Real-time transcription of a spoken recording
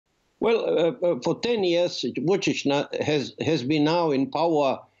Well, for 10 years, Vuçiç has been now in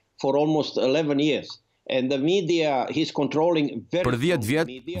power for almost 11 years. And the media, he's controlling very Për 10 vjet,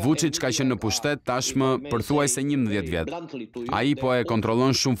 Vuçiç ka qenë në pushtet tashmë përthuajse 11 vjet. Ai po e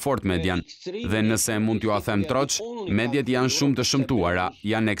kontrollon shumë fort median. Dhe nëse mund t'ju a them troç, mediat janë shumë të shëmtuara,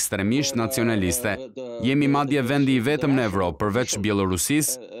 janë ekstremisht nacionaliste. Jemi madje vendi i vetëm në Evropë, përveç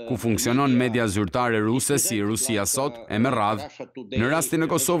Bielorusisë, ku funksionon media zyrtare ruse si Rusia Sot e me radhë. Në rastin e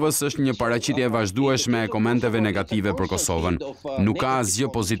Kosovës është një paraqitje e vazhdueshme e komenteve negative për Kosovën. Nuk ka asgjë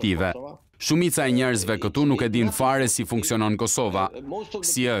pozitive. Shumica e njerëzve këtu nuk e din fare si funksionon Kosova,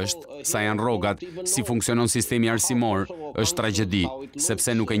 si është, sa janë rrogat, si funksionon sistemi arsimor, është tragjedi,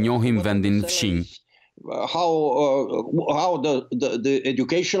 sepse nuk e njohim vendin fqinj. How the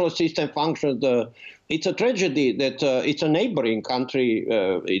educational system functions, it's a tragedy that it's a neighboring country,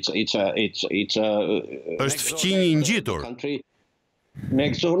 Është fqinj i ngjitur.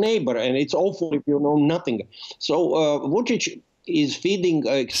 Next door neighbor, and it's awful if you know nothing. So Vuçiç is feeding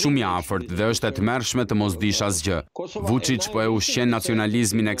Shumë i afërt dhe është e tmerrshme të mos dish asgjë. Vuçiç po e ushqen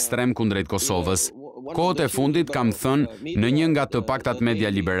nacionalizmin ekstrem kundrejt Kosovës. Kohët e fundit kam thënë në një nga të paktat media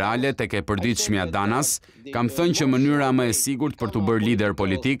liberale tek e përditshmja Danas, kam thënë që mënyra më e sigurt për të bërë lider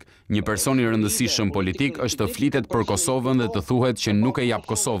politik, një person i rëndësishëm politik, është të flitet për Kosovën dhe të thuhet që nuk e jap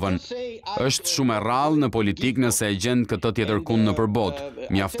Kosovën. Është shumë e rrallë në politik nëse e gjen këtë tjetërkund nëpër botë.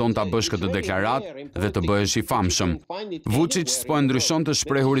 Mjafton ta bësh këtë deklaratë dhe të bëhesh i famshëm. Vuçiç s'po e ndryshon të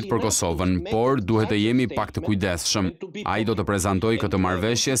shprehurit për Kosovën, por duhet të jemi pak të kujdesshëm. Ai do të prezantojë këtë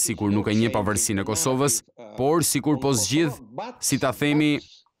marrëveshje sikur nuk e njeh pavarësinë e Kosovës, por sikur po zgjidh, si ta themi,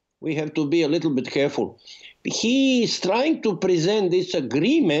 we have to be a little bit careful. He is trying to present this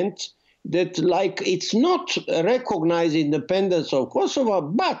agreement that like it's not recognize independence of Kosovo,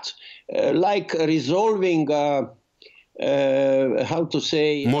 but like resolving how to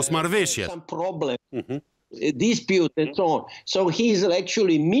say Mosmarrveshjet. some problem. Dispute and so on. So he's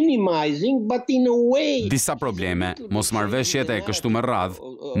actually minimizing, but in a way... Disa probleme, mosmarrveshjet e kështu me radh,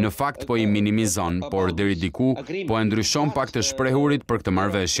 në fakt po i minimizon, por deri diku po e ndryshon pak të shprehurit për këtë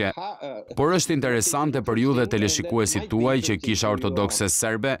marrëveshje. Por është interesante për ju dhe teleshikuesit tuaj që Kisha Ortodokse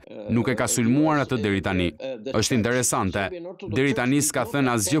Serbe nuk e ka sulmuar atë deri tani. Është interesante. Deri tani s'ka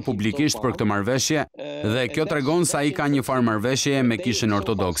thënë asgjë publikisht për këtë marrëveshje dhe kjo tregon se ai ka një farë marrëveshje me Kishën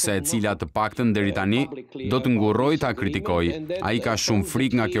Ortodokse, e cila të paktën deri tani do të ngurroj ta kritikoj. Ai ka shumë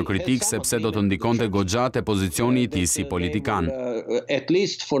frikë nga kjo kritikë sepse do të ndikonte goxha te pozicioni i tij si politikan. At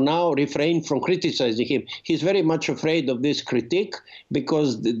least for now refrain from criticizing him. He's very much afraid of this critique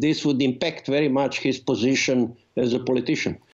because this would impact very much his position as a politician.